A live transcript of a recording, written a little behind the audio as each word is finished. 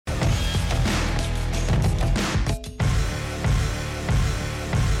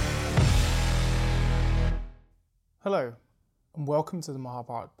Hello, and welcome to the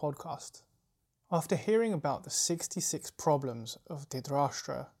Mahabharata podcast. After hearing about the 66 problems of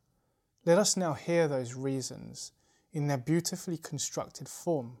Dhritrashtra, let us now hear those reasons in their beautifully constructed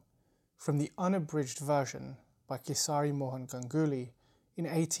form from the unabridged version by Kesari Mohan Ganguly in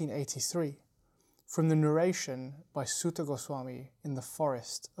 1883, from the narration by Sutta Goswami in the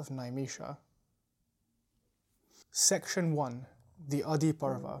forest of Naimisha. Section 1. The Adi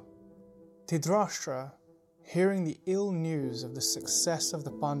Parva. Dhritrashtra, hearing the ill news of the success of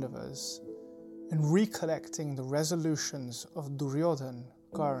the Pandavas, and recollecting the resolutions of Duryodhan,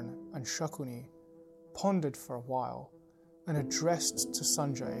 Karna and Shakuni, pondered for a while, and addressed to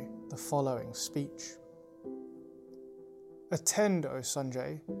Sanjay the following speech. Attend, O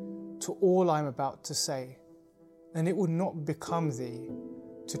Sanjay, to all I am about to say, and it would not become thee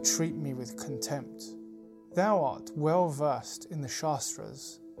to treat me with contempt. Thou art well versed in the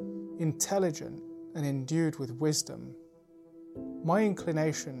Shastras, intelligent and endued with wisdom. My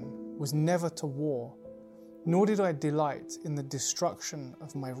inclination was never to war, nor did I delight in the destruction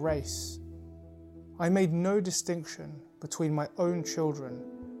of my race. I made no distinction between my own children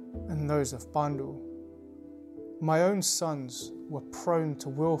and those of Pandu. My own sons were prone to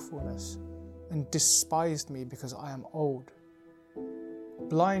willfulness and despised me because I am old.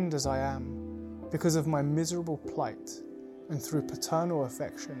 Blind as I am because of my miserable plight, and through paternal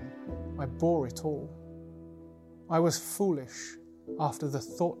affection I bore it all. I was foolish after the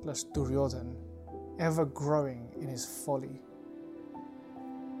thoughtless Duryodhan, ever growing in his folly.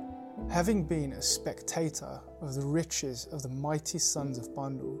 Having been a spectator of the riches of the mighty sons of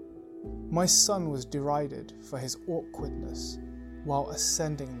Pandu, my son was derided for his awkwardness while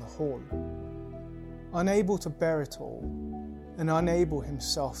ascending the hall. Unable to bear it all, and unable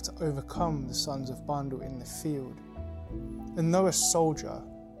himself to overcome the sons of Pandu in the field, and though a soldier,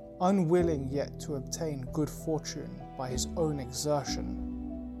 unwilling yet to obtain good fortune by his own exertion,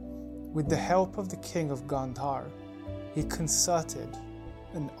 with the help of the king of Gandhar, he concerted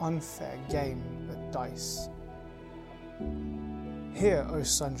an unfair game at dice. Hear, O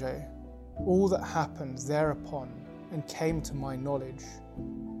Sanjay, all that happened thereupon and came to my knowledge,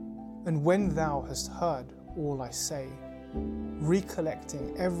 and when thou hast heard all I say,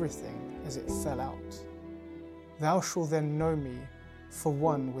 recollecting everything as it fell out, thou shalt then know me for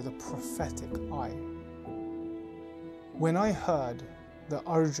one with a prophetic eye. When I heard that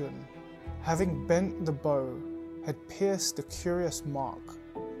Arjun, having bent the bow, had pierced the curious mark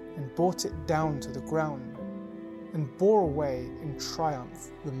and brought it down to the ground, and bore away in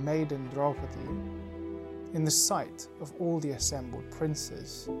triumph the maiden Draupadi, in the sight of all the assembled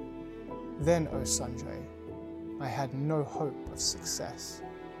princes, then, O Sanjay, I had no hope of success.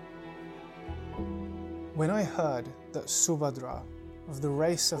 When I heard that Subhadra, of the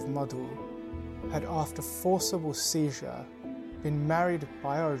race of Madhu, had after forcible seizure been married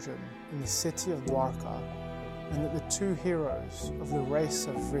by Arjun in the city of Dwarka, and that the two heroes of the race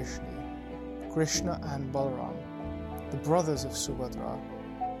of Vrishni, Krishna and Balaram, the brothers of Subhadra,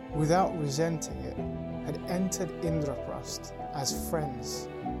 without resenting it, had entered Indraprastha as friends,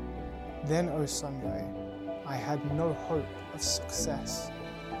 then, O Sanjay, I had no hope of success.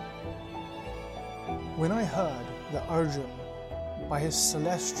 When I heard that Arjun, by his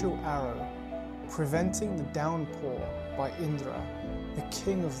celestial arrow, preventing the downpour by Indra, the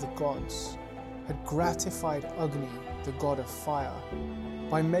king of the gods, had gratified Agni, the god of fire,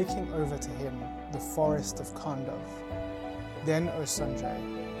 by making over to him the forest of Kandav, then, O Sanjay,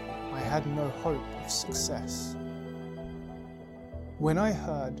 I had no hope of success. When I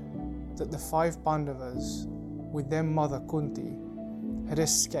heard that the 5 Pandavas, with their mother Kunti, had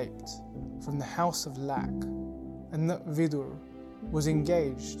escaped from the house of lack, and that Vidur was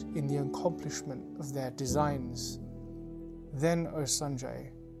engaged in the accomplishment of their designs, then, O Sanjay,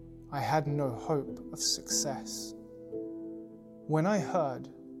 I had no hope of success. When I heard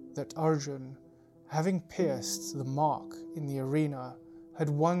that Arjun, having pierced the mark in the arena, had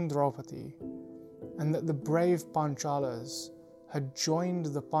won Draupadi, and that the brave Panchalas had joined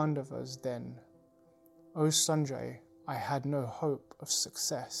the Pandavas, then, O Sanjay, I had no hope of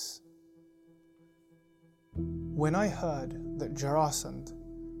success. When I heard that Jarasandh,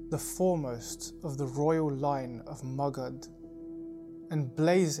 the foremost of the royal line of Magad, and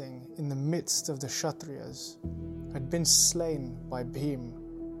blazing in the midst of the Kshatriyas, had been slain by Bhim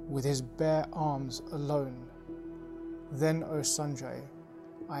with his bare arms alone, then, O Sanjay,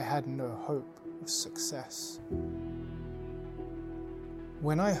 I had no hope of success.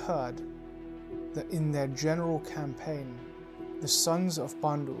 When I heard that in their general campaign the sons of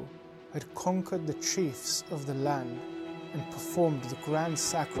Pandu had conquered the chiefs of the land and performed the grand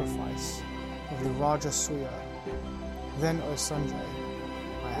sacrifice of the Rajasuya Then, O Sanjay,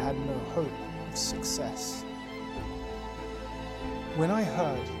 I had no hope of success. When I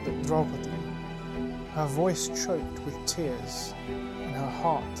heard that Draupadi, her voice choked with tears and her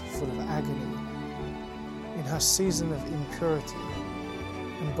heart full of agony, in her season of impurity,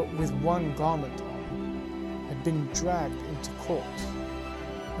 and but with one garment on, had been dragged into court,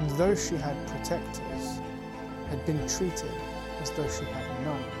 and though she had protectors, had been treated as though she had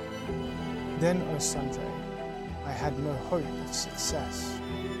none. Then, O Sanjay, I had no hope of success.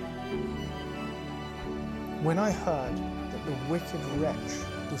 When I heard that the wicked wretch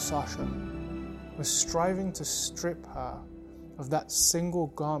Dhritrashtra was striving to strip her of that single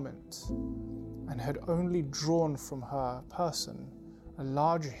garment, and had only drawn from her person a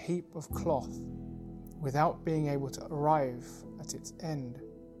large heap of cloth, without being able to arrive at its end,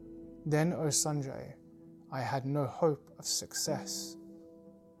 then, O Sanjay, I had no hope of success.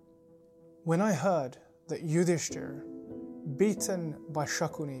 When I heard that Yudhishthira, beaten by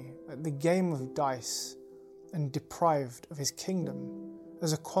Shakuni at the game of dice and deprived of his kingdom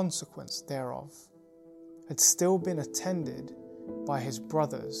as a consequence thereof, had still been attended by his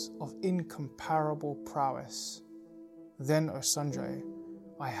brothers of incomparable prowess, then, O Sanjay,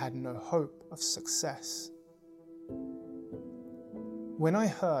 I had no hope of success. When I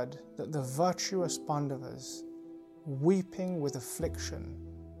heard that the virtuous Pandavas, weeping with affliction,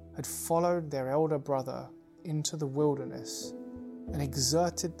 had followed their elder brother into the wilderness and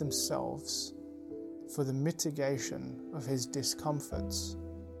exerted themselves for the mitigation of his discomforts,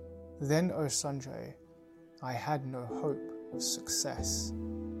 then, O Sanjay, I had no hope of success.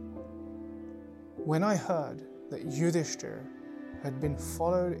 When I heard that Yudhishthira had been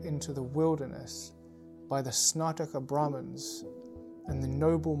followed into the wilderness by the Snataka Brahmins and the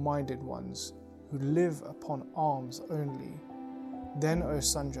noble-minded ones who live upon alms only, then, O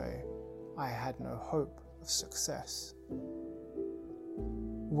Sanjay, I had no hope of success.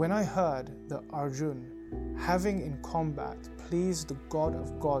 When I heard that Arjun, having in combat pleased the god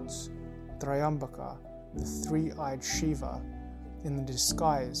of gods, Trayambaka, the three-eyed Shiva, in the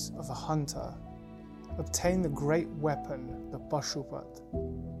disguise of a hunter, obtained the great weapon, the Pashupat,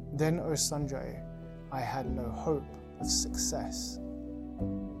 then, O Sanjay, I had no hope of success.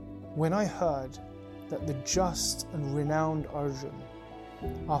 When I heard that the just and renowned Arjun,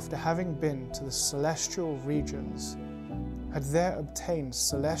 after having been to the celestial regions, had there obtained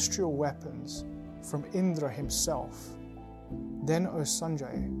celestial weapons from Indra himself, then, O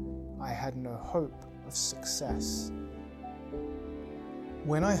Sanjay, I had no hope of success.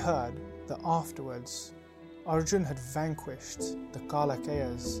 When I heard that afterwards Arjun had vanquished the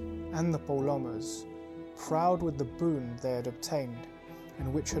Kalakeyas and the Polomas, proud with the boon they had obtained,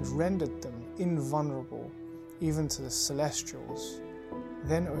 and which had rendered them invulnerable even to the celestials,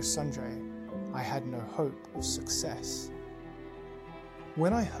 then, O Sanjay, I had no hope of success.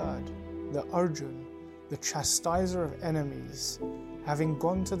 When I heard that Arjun, the chastiser of enemies, having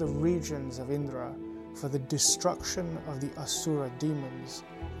gone to the regions of Indra for the destruction of the Asura demons,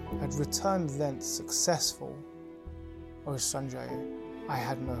 had returned thence successful, O Sanjay, I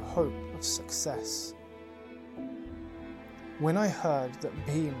had no hope of success. When I heard that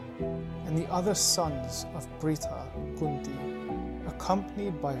Bhim and the other sons of Brita, Kunti,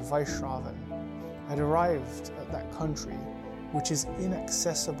 accompanied by Vaishravan, had arrived at that country which is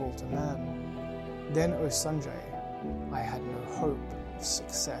inaccessible to man, then, O Sanjay, I had no hope of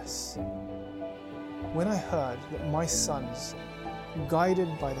success. When I heard that my sons, guided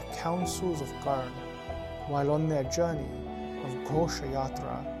by the counsels of Karna, while on their journey of Ghosha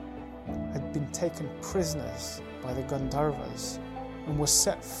Yatra, had been taken prisoners by the Gandharvas and were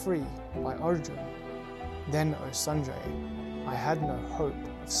set free by Arjun, then, O Sanjay, I had no hope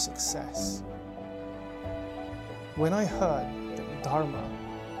of success. When I heard that Dharma,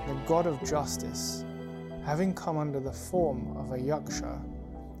 the god of justice, having come under the form of a yaksha,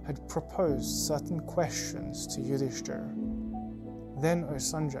 had proposed certain questions to Yudhishthira, then, O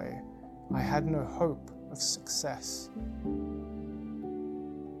Sanjay, I had no hope of success.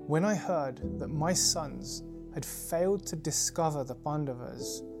 When I heard that my sons had failed to discover the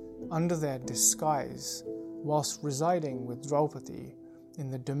Pandavas under their disguise whilst residing with Draupadi in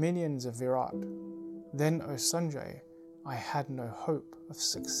the dominions of Virat, then, O Sanjay, I had no hope of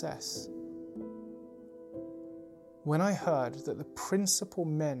success. When I heard that the principal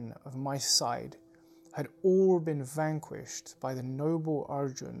men of my side had all been vanquished by the noble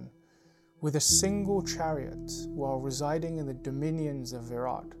Arjun with a single chariot while residing in the dominions of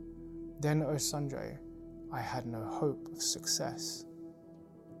Virat, then, O Sanjay, I had no hope of success.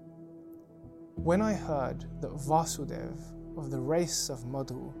 When I heard that Vasudev, of the race of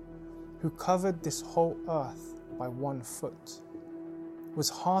Madhu, who covered this whole earth by 1 foot, was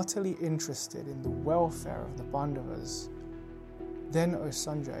heartily interested in the welfare of the Pandavas, then, O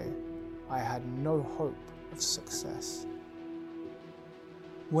Sanjay, I had no hope of success.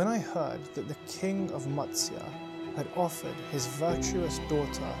 When I heard that the king of Matsya had offered his virtuous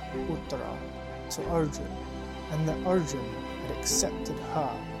daughter Uttara to Arjun, and that Arjun had accepted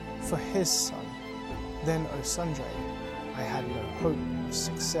her for his son, then, O Sanjay, I had no hope of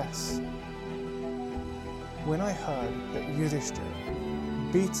success. When I heard that Yudhishthira,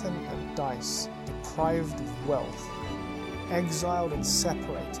 beaten at dice, deprived of wealth, exiled and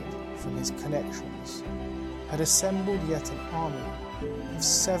separated from his connections, had assembled yet an army of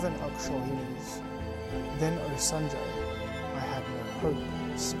 7 Akshohinis, then, O Sanjay, I had no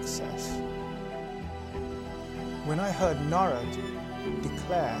hope of success. When I heard Narad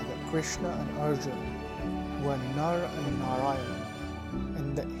declare that Krishna and Arjun were Nar and Narayan,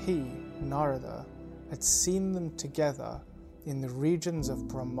 and that he, Narada, had seen them together in the regions of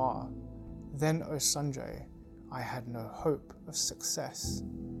Brahma, then, O Sanjay, I had no hope of success.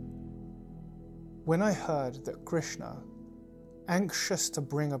 When I heard that Krishna, anxious to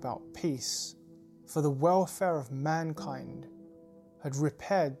bring about peace for the welfare of mankind, had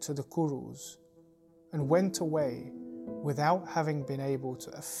repaired to the Kurus and went away without having been able to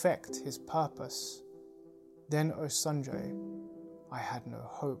effect his purpose, then, O Sanjay, I had no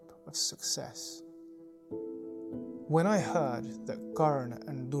hope of success. When I heard that Karna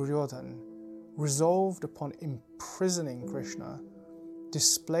and Duryodhana, resolved upon imprisoning Krishna,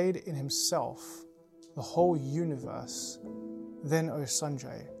 displayed in himself the whole universe, then, O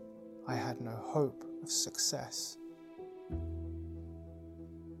Sanjay, I had no hope of success.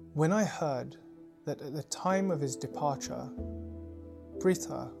 When I heard that at the time of his departure,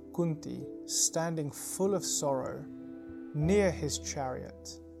 Pritha, Kunti, standing full of sorrow near his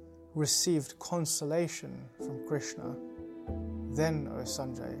chariot, received consolation from Krishna, then, O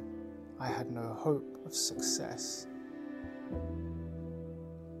Sanjay, I had no hope of success.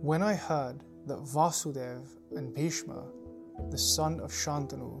 When I heard that Vasudeva and Bhishma, the son of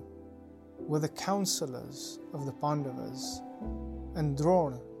Shantanu, were the counsellors of the Pandavas, and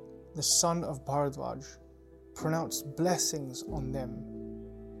Drona, the son of Bharadwaj, pronounced blessings on them,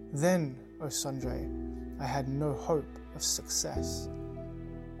 then, O Sanjay, I had no hope of success.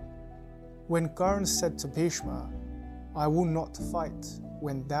 When Karna said to Bhishma, I will not fight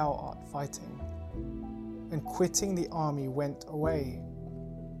when thou art fighting, and quitting the army went away,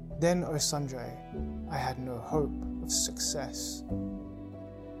 then, O Sanjay, I had no hope of success.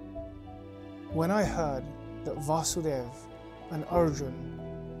 When I heard that Vasudeva and Arjun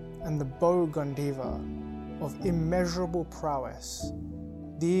and the bow Gandiva of immeasurable prowess,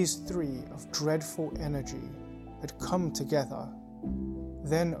 these 3 of dreadful energy, had come together,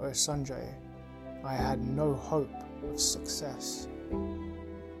 then, O Sanjay, I had no hope of success.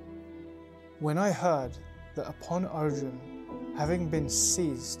 When I heard that upon Arjun having been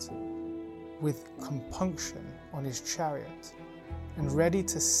seized with compunction on his chariot and ready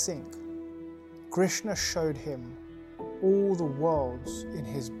to sink, Krishna showed him all the worlds in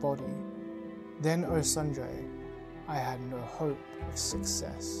his body, then, O Sanjay, I had no hope of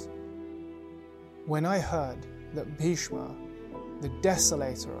success. When I heard that Bhishma, the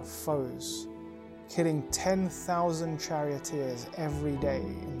desolator of foes, killing 10,000 charioteers every day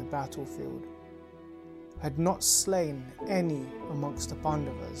in the battlefield, had not slain any amongst the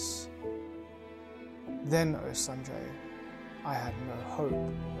Pandavas, then, O Sanjay, I had no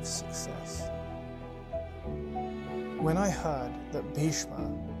hope of success. When I heard that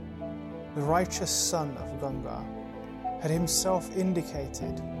Bhishma, the righteous son of Ganga, had himself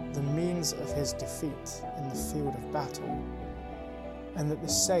indicated the means of his defeat in the field of battle, and that the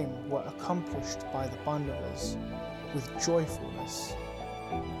same were accomplished by the Pandavas with joyfulness,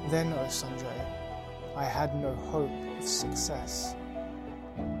 then, O Sanjay, I had no hope of success.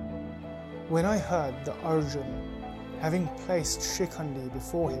 When I heard that Arjun, having placed Shikhandi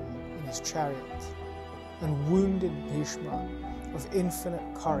before him in his chariot, and wounded Bhishma of infinite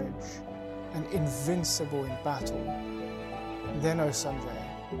courage and invincible in battle, then, O Sanjay,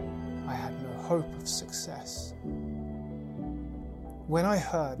 I had no hope of success. When I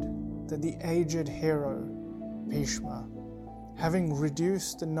heard that the aged hero, Bhishma, having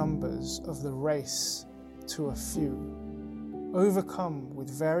reduced the numbers of the race to a few, overcome with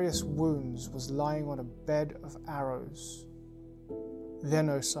various wounds, was lying on a bed of arrows, then,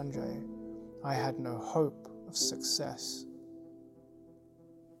 O Sanjay, I had no hope of success.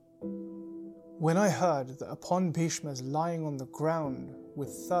 When I heard that upon Bhishma's lying on the ground with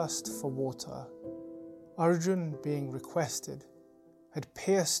thirst for water, Arjun, being requested, had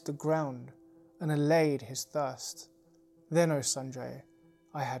pierced the ground and allayed his thirst. Then, O Sanjay,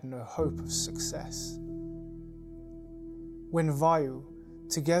 I had no hope of success. When Vayu,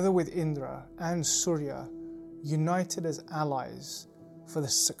 together with Indra and Surya, united as allies for the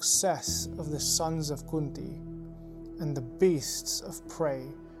success of the sons of Kunti and the beasts of prey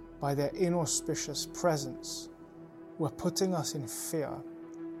by their inauspicious presence, were putting us in fear,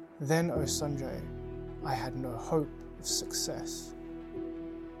 then, O Sanjay, I had no hope of success.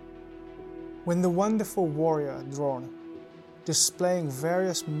 When the wonderful warrior Drona, displaying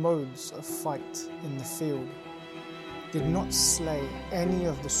various modes of fight in the field, did not slay any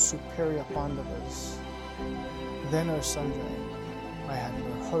of the superior Pandavas, then, O Sanjay, I had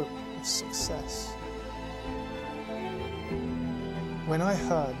no hope of success. When I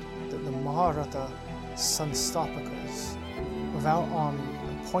heard that the Maharatha Sanstapakas of our army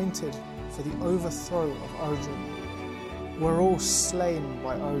appointed for the overthrow of Arjun were all slain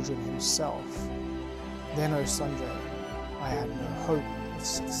by Arjun himself, then, O Sanjay, I had no hope of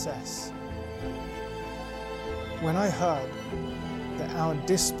success. When I heard that our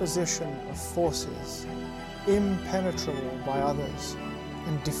disposition of forces, impenetrable by others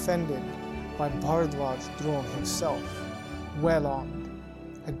and defended by Bharadwaj Drona himself, well armed,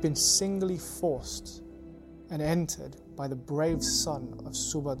 had been singly forced and entered by the brave son of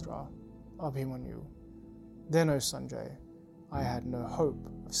Subhadra, Abhimanyu, then, O Sanjay, I had no hope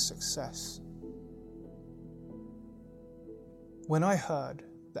of success. When I heard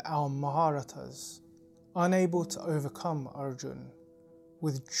that our Maharathas, unable to overcome Arjun,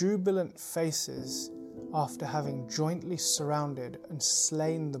 with jubilant faces after having jointly surrounded and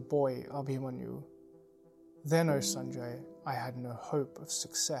slain the boy Abhimanyu, then, O Sanjay, I had no hope of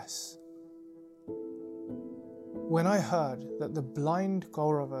success. When I heard that the blind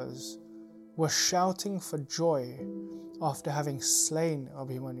Kauravas were shouting for joy after having slain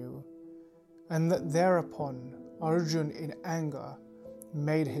Abhimanyu, and that thereupon Arjun in anger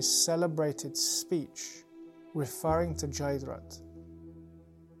made his celebrated speech referring to Jayadratha,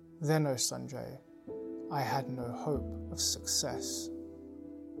 then, O Sanjay, I had no hope of success.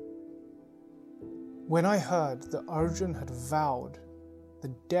 When I heard that Arjun had vowed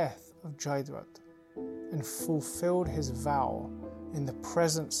the death of Jayadratha and fulfilled his vow in the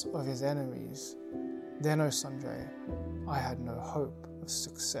presence of his enemies, then, O Sanjay, I had no hope of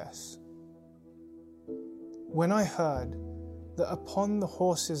success. When I heard that upon the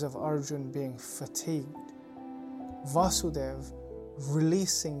horses of Arjun being fatigued, Vasudev,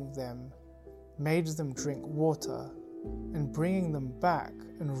 releasing them, made them drink water, and bringing them back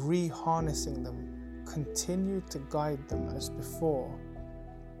and re-harnessing them, continued to guide them as before,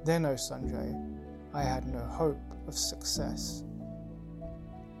 then, O Sanjay, I had no hope of success.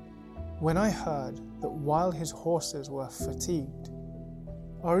 When I heard that while his horses were fatigued,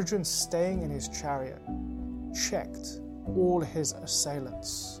 Arjun, staying in his chariot, checked all his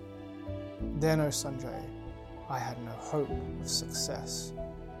assailants, then, O Sanjay, I had no hope of success.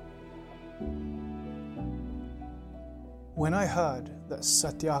 When I heard that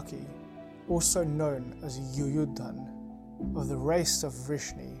Satyaki, also known as Yuyudhan, of the race of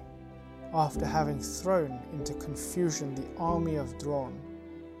Vrishni, after having thrown into confusion the army of Drona,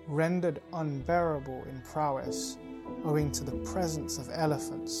 rendered unbearable in prowess owing to the presence of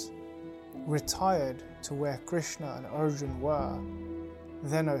elephants, retired to where Krishna and Arjun were,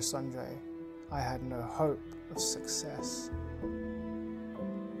 then, O Sanjay, I had no hope of success.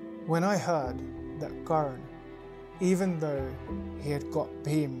 When I heard that Karna, even though he had got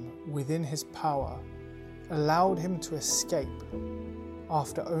Bhim within his power, allowed him to escape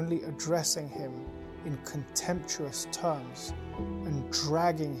after only addressing him in contemptuous terms and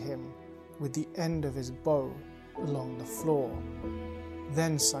dragging him with the end of his bow along the floor,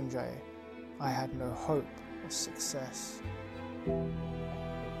 then, Sanjay, I had no hope of success.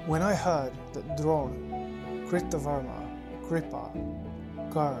 When I heard that Drona, Kritavarma, Kripa,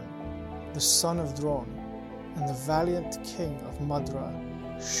 Karna, the son of Drona, and the valiant king of Madra,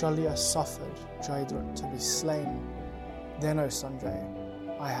 Shalya, suffered Jayadratha to be slain, then, O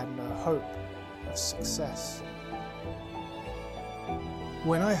Sanjay, I had no hope of success.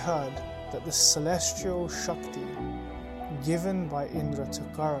 When I heard that the celestial Shakti given by Indra to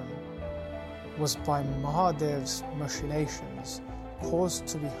Karna was by Mahadev's machinations caused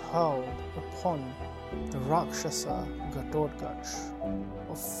to be hurled upon the Rakshasa Gatotkacha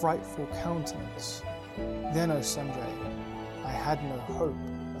of frightful countenance, then, O Sanjay, I had no hope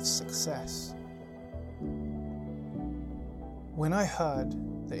of success. When I heard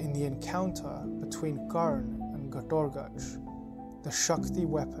that in the encounter between Karna and Gatotkacha, the Shakti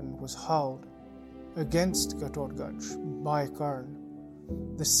weapon was hurled against Gatotkacha by Karna,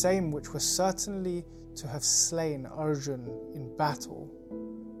 the same which was certainly to have slain Arjun in battle,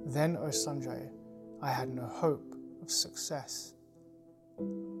 then, O Sanjay, I had no hope of success.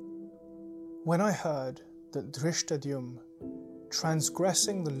 When I heard that Dhritrashtra,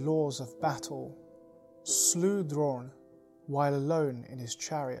 transgressing the laws of battle, slew Drona while alone in his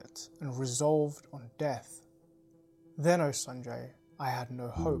chariot and resolved on death, then, O Sanjay, I had no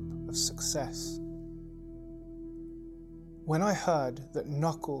hope of success. When I heard that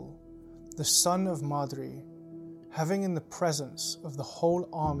Nakul, the son of Madri, having in the presence of the whole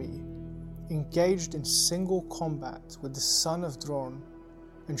army engaged in single combat with the son of Drona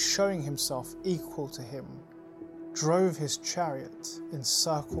and showing himself equal to him, drove his chariot in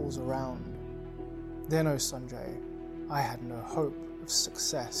circles around, then, O Sanjay, I had no hope of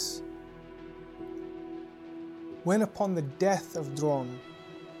success. When upon the death of Drona,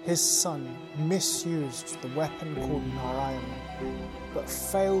 his son misused the weapon called Narayan, but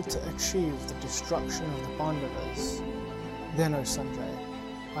failed to achieve the destruction of the Pandavas, then, O Sanjay,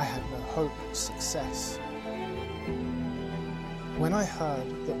 I had no hope of success. When I heard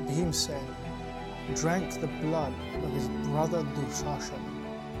that Bhimsen drank the blood of his brother Dhritrashtra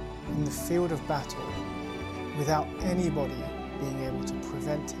in the field of battle without anybody being able to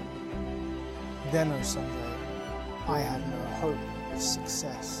prevent him, then, O Sanjay, I had no hope of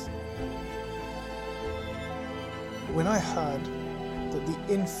success. When I heard that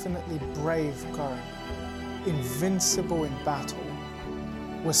the infinitely brave Karan, invincible in battle,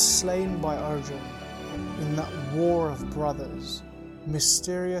 was slain by Arjun in that war of brothers,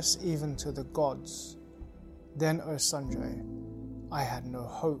 mysterious even to the gods, then, O Sanjay, I had no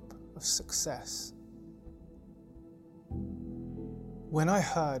hope of success. When I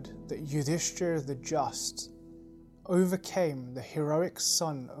heard that Yudhishthira the Just overcame the heroic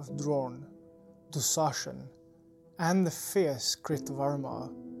son of Drona, Dusashan, and the fierce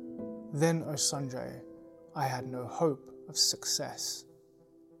Kritavarma, then, O Sanjay, I had no hope of success.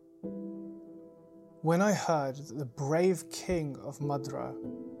 When I heard that the brave king of Madra,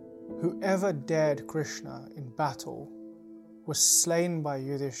 who ever dared Krishna in battle, was slain by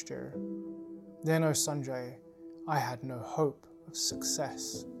Yudhishthira, then, O Sanjay, I had no hope of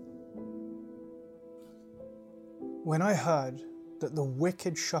success. When I heard that the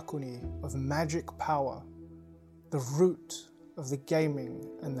wicked Shakuni of magic power, the root of the gaming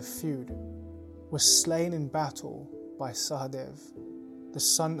and the feud, was slain in battle by Sahadev, the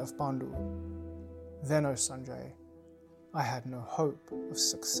son of Pandu, then, O Sanjay, I had no hope of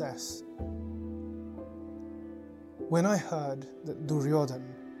success. When I heard that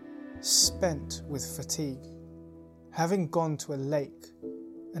Duryodhana, spent with fatigue, having gone to a lake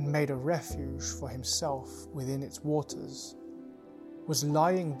and made a refuge for himself within its waters, was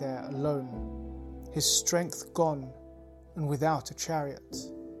lying there alone, his strength gone and without a chariot,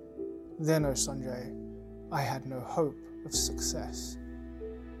 then, O Sanjay, I had no hope of success.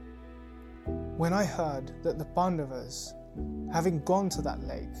 When I heard that the Pandavas, having gone to that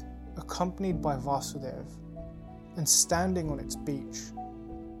lake, accompanied by Vasudev, and standing on its beach,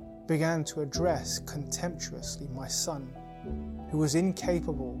 began to address contemptuously my son, who was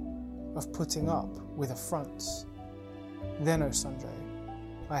incapable of putting up with affronts, then, O Sanjay,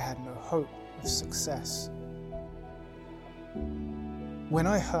 I had no hope of success. When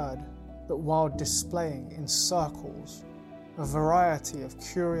I heard that while displaying in circles a variety of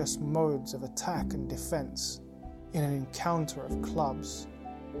curious modes of attack and defense in an encounter of clubs,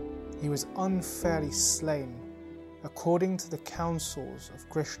 he was unfairly slain according to the counsels of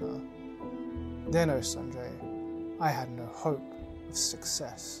Krishna, then, O Sanjay, I had no hope of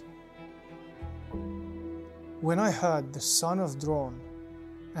success. When I heard the son of Drona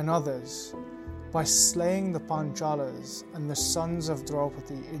and others, by slaying the Panchalas and the sons of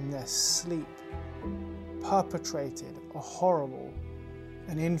Draupadi in their sleep, perpetrated a horrible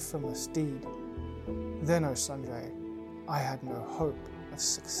and infamous deed, then, O Sanjay, I had no hope of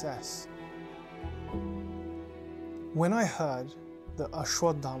success. When I heard that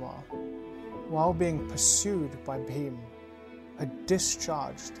Ashwadhama, while being pursued by Bhim, had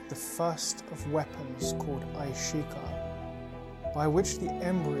discharged the first of weapons called Aishika, by which the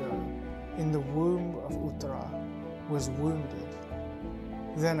embryo in the womb of Uttara was wounded,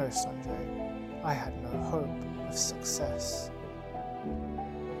 then, O Sanjay, I had no hope of success.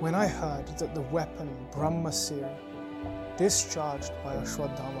 When I heard that the weapon Brahmasir, discharged by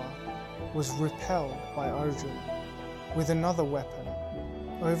Ashwadhama, was repelled by Arjun with another weapon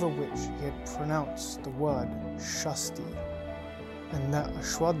over which he had pronounced the word Shasti, and that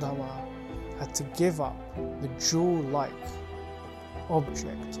Ashwadhama had to give up the jewel-like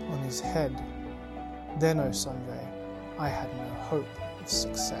object on his head, then, O Sanjay, I had no hope of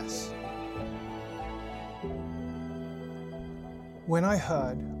success. When I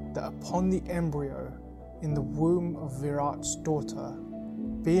heard that upon the embryo in the womb of Virat's daughter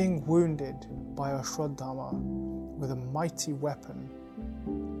being wounded by Ashwadhama with a mighty weapon,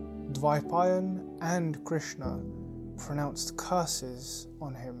 Dvaipayan and Krishna pronounced curses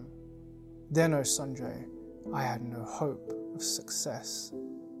on him, then, O Sanjay, I had no hope of success.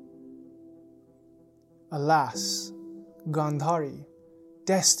 Alas, Gandhari,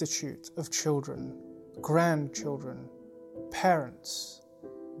 destitute of children, grandchildren, parents,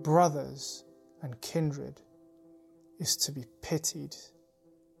 brothers, and kindred, is to be pitied.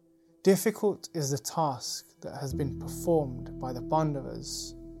 Difficult is the task that has been performed by the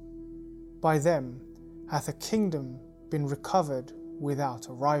Pandavas. By them hath a kingdom been recovered without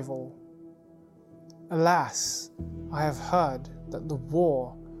a rival. Alas, I have heard that the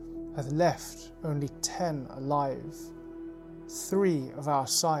war hath left only 10 alive, 3 of our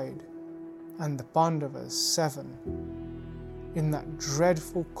side, and the Pandavas 7. In that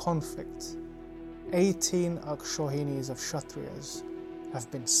dreadful conflict, 18 Akshohinis of Kshatriyas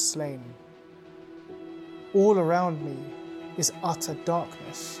have been slain. All around me is utter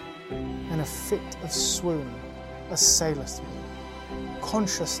darkness, and a fit of swoon assaileth me.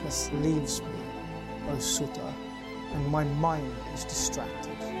 Consciousness leaves me, O Sutta, and my mind is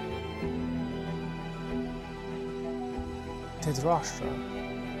distracted.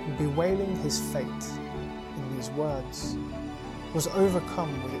 Dhritrashtra, bewailing his fate in these words, was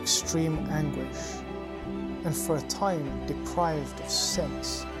overcome with extreme anguish, and for a time deprived of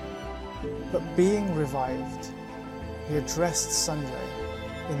sense. But being revived, he addressed Sanjay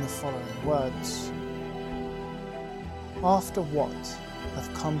in the following words: After what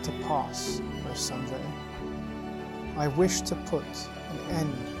hath come to pass, O Sanjay, I wish to put an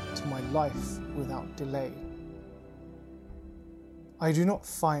end to my life without delay. I do not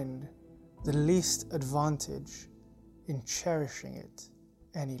find the least advantage in cherishing it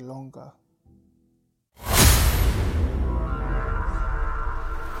any longer.